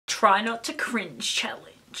Try Not to Cringe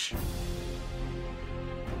challenge.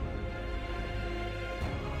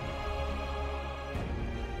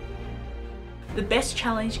 The best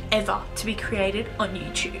challenge ever to be created on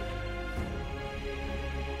YouTube.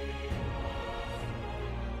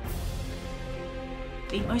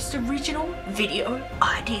 The most original video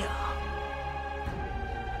idea.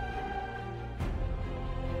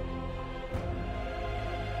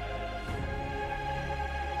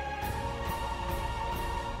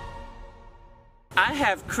 I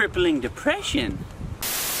have crippling depression.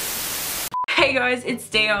 Hey guys, it's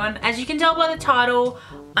Dione. As you can tell by the title,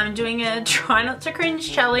 I'm doing a Try Not to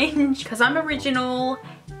Cringe challenge because I'm original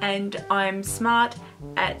and I'm smart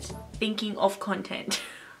at thinking of content.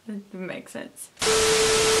 That makes sense.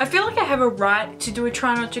 I feel like I have a right to do a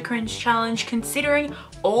Try Not to Cringe challenge considering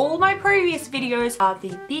all my previous videos are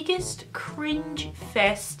the biggest cringe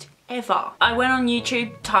fest ever. I went on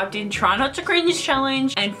YouTube, typed in Try Not to Cringe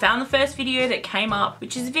challenge and found the first video that came up,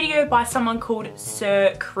 which is a video by someone called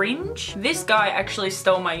Cringe. This guy actually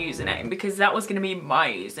stole my username because that was gonna be my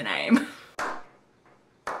username.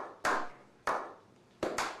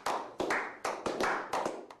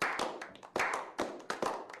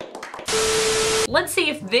 Let's see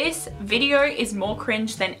if this video is more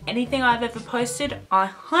cringe than anything I've ever posted. I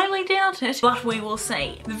highly doubt it, but we will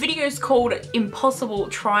see. The video is called Impossible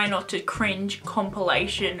Try Not to Cringe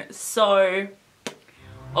compilation, so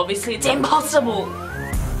obviously it's impossible.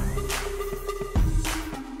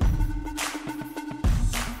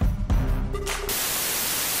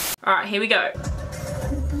 Alright, here we go.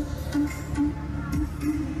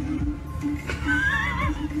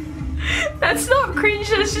 That's not cringe,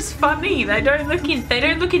 that's just funny. They don't look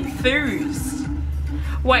enthused.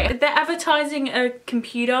 Wait, they're advertising a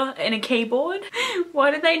computer and a keyboard? Why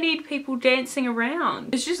do they need people dancing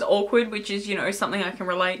around? It's just awkward, which is, you know, something I can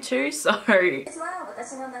relate to, so.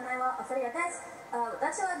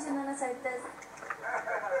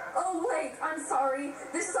 Oh wait, I'm sorry.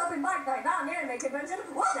 This is up in my night, not an anime convention.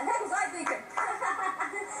 What the heck was I thinking?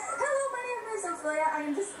 Hello, my name is Ophelia. I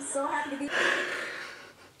am just so happy to be.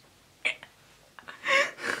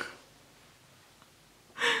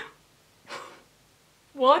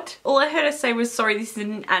 What? All I heard her say was, sorry, this is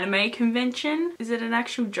an anime convention. Is it an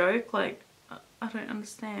actual joke? Like, I don't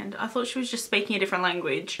understand. I thought she was just speaking a different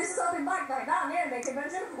language. This is up in my night, not an anime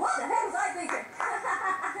convention. What the heck was I thinking?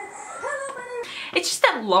 Hello, my name. It's just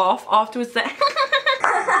that laugh afterwards that.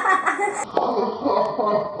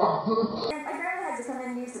 And my grandma had to come in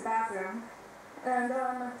and use the bathroom. And,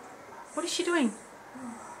 What is she doing?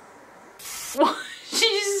 What? She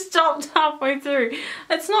just stopped halfway through.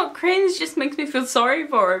 It's not cringe, just makes me feel sorry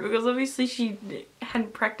for her because obviously she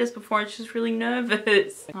hadn't practiced before and she was really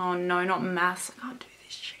nervous. Oh no, not maths. I can't do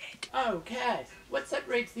this shit. Okay, what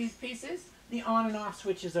separates these pieces? The on and off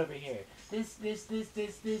switches over here. This. Are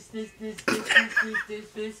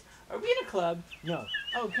we in a club? No.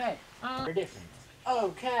 Okay. We're different.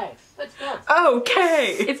 Okay, let's go.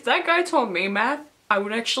 Okay. If that guy taught me math, I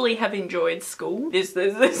would actually have enjoyed school. This.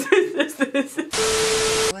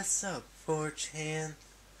 What's up, 4chan?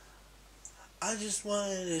 I just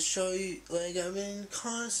wanted to show you, like, I've been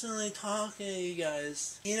constantly talking to you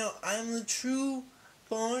guys. You know, I'm the true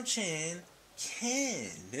 4chan king,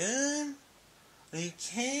 dude. Are you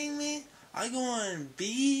kidding me? I go on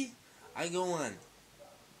B, I go on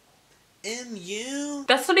MU.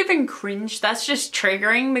 That's not even cringe, that's just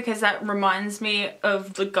triggering because that reminds me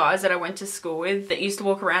of the guys that I went to school with that used to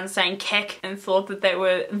walk around saying kek and thought that they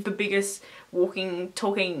were the biggest walking,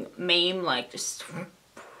 talking meme, like just.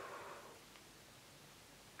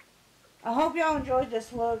 I hope y'all enjoyed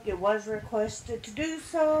this look. It was requested to do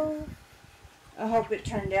so. I hope it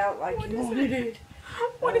turned out like you wanted it.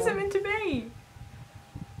 What is it meant to be?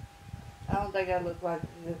 I don't think I look like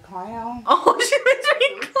the clown. Oh, she was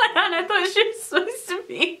being clown. I thought she was supposed to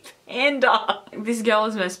be panda. This girl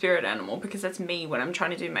is my spirit animal because that's me when I'm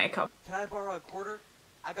trying to do makeup. Can I borrow a quarter?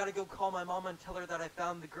 I gotta go call my mom and tell her that I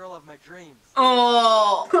found the girl of my dreams.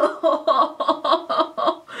 Oh.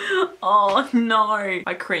 Oh no.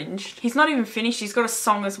 I cringed. He's not even finished. He's got a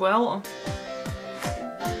song as well.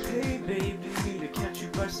 Hey babe, didn't mean to catch you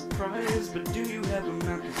by surprise, but do you have a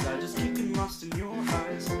map? 'Cause I just keep getting lost in your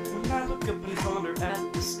eyes. When I look up and ponder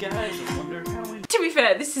at the skies, I wonder how we... To be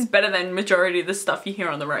fair, this is better than majority of the stuff you hear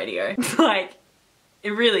on the radio. Like,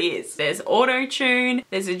 it really is. There's auto-tune,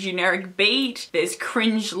 there's a generic beat, there's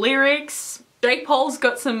cringe lyrics. Jake Paul's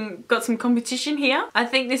got some competition here. I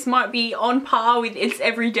think this might be on par with It's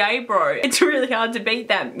Everyday, bro. It's really hard to beat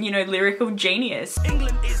that, you know, lyrical genius.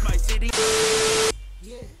 England is my city.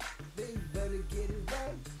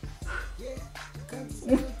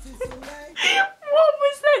 What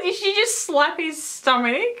was that Did she just slap his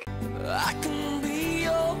stomach? I can be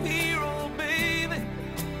your hero, baby.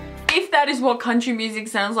 If that is what country music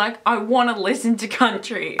sounds like, I want to listen to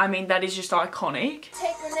country. I mean, that is just iconic.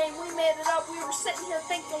 Take her name, we made it up. We were sitting here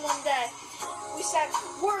thinking one day. We said,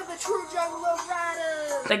 we're the true jungle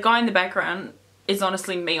riders. The guy in the background is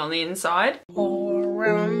honestly me on the inside. All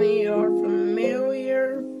around me are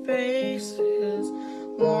familiar faces,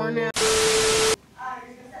 worn out. You're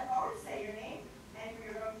going to step forward, say your name, and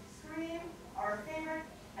we're going to scream our favorite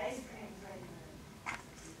ice cream flavor.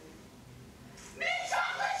 Mint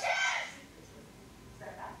chocolate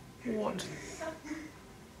chip! What?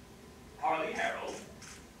 Harley Harold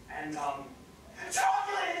and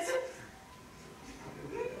chocolate!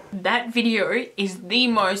 That video is the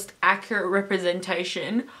most accurate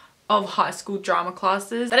representation of high school drama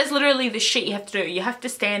classes. That is literally the shit you have to do. You have to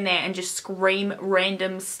stand there and just scream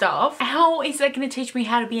random stuff. How is that going to teach me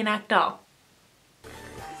how to be an actor?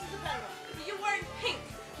 You're wearing pink.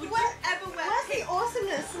 Would you ever wear Where's pink? the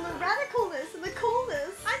awesomeness and the radicalness and the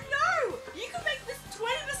coolness? I know! You can make this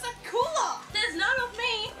 20% cooler! There's none of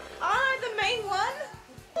me! I'm the main one.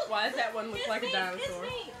 Why does that one look like a dinosaur? It's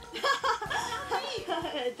me!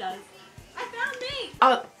 It does. I found me!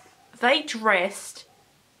 Oh, they dressed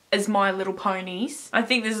as My Little Ponies. I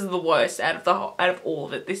think this is the worst out of all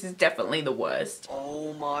of it. This is definitely the worst.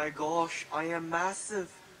 Oh my gosh, I am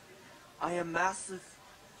massive. I am massive.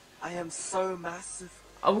 I am so massive.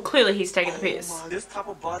 Oh, well, clearly he's taking the piss. This type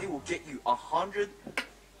of body will get you 100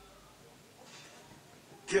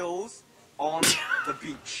 girls on the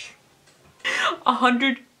beach.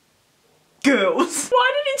 100 girls.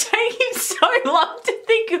 Why did it take him so long to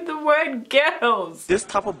think of the word girls? This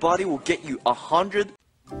type of body will get you 100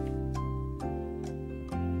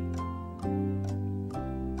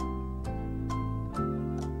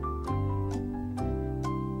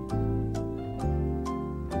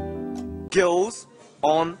 girls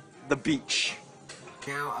on the beach.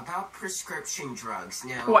 Now, about prescription drugs.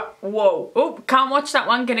 Now... What? Whoa. Oh, can't watch that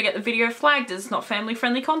one. Gonna get the video flagged as it's not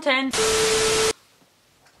family-friendly content.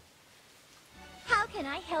 How can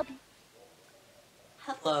I help you?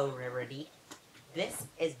 Hello, Rarity. This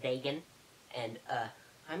is Megan, and,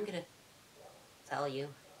 I'm gonna tell you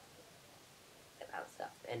about stuff,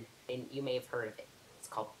 and you may have heard of it. It's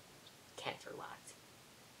called Canterlot.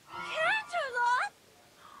 Canterlot?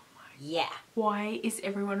 Yeah. Why is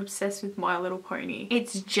everyone obsessed with My Little Pony?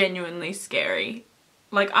 It's genuinely scary.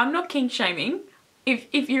 Like, I'm not kink shaming.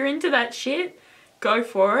 If you're into that shit, go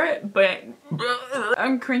for it, but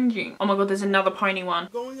I'm cringing. Oh my god, there's another pony one.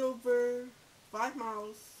 Going over 5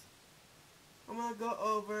 miles. I'm gonna go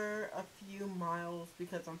over a few miles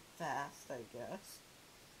because I'm fast, I guess.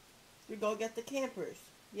 We go get the campers.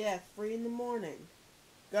 Yeah, 3 in the morning.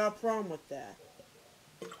 Got a problem with that.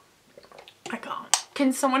 I can't.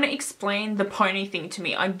 Can someone explain the pony thing to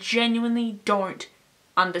me? I genuinely don't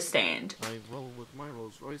understand. I roll with my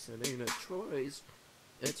Rolls Royce, it ain't a choice.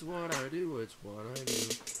 It's what I do, it's what I do.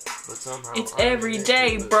 But somehow it's every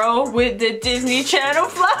day, bro, with the Disney Channel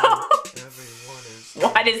flow.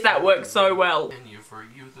 Why does that work so well?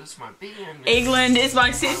 England is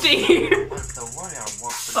my city.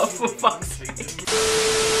 Oh, for fuck's sake.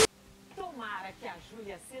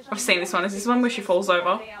 I've seen this one. Is this one where she falls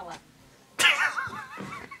over?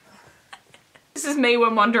 This is me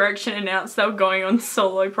when One Direction announced they were going on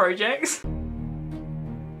solo projects.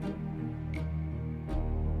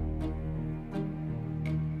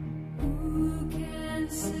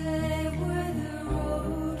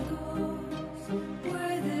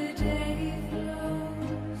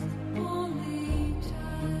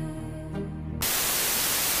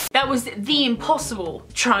 That was the impossible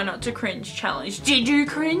Try Not to Cringe challenge. Did you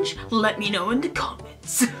cringe? Let me know in the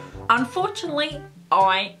comments. Unfortunately,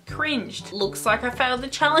 I cringed. Looks like I failed the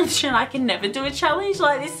challenge and I can never do a challenge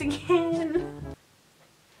like this again.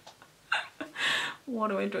 What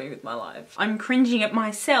am I doing with my life? I'm cringing at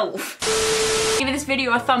myself. Give this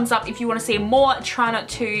video a thumbs up if you want to see more Try Not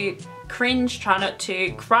to Cringe, Try Not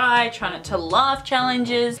to Cry, Try Not to Laugh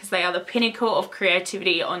challenges, because they are the pinnacle of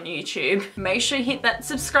creativity on YouTube. Make sure you hit that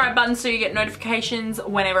subscribe button so you get notifications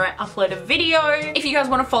whenever I upload a video. If you guys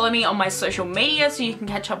want to follow me on my social media so you can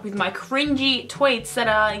catch up with my cringy tweets that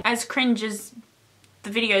are as cringe as the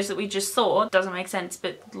videos that we just saw. Doesn't make sense,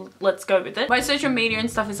 but let's go with it. My social media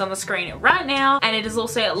and stuff is on the screen right now, and it is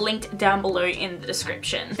also linked down below in the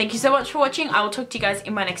description. Thank you so much for watching. I will talk to you guys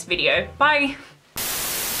in my next video. Bye!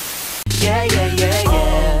 Yeah, yeah, yeah,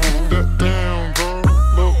 yeah. That down, girl.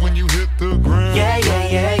 Love when you hit the ground. Yeah, yeah,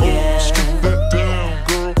 yeah, yeah. Strip that down,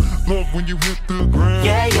 girl. Love when you hit the ground.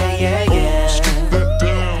 Yeah, yeah, yeah, yeah. Strip that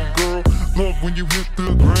down, girl. Love when you hit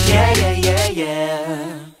the ground. Yeah, yeah, yeah, yeah.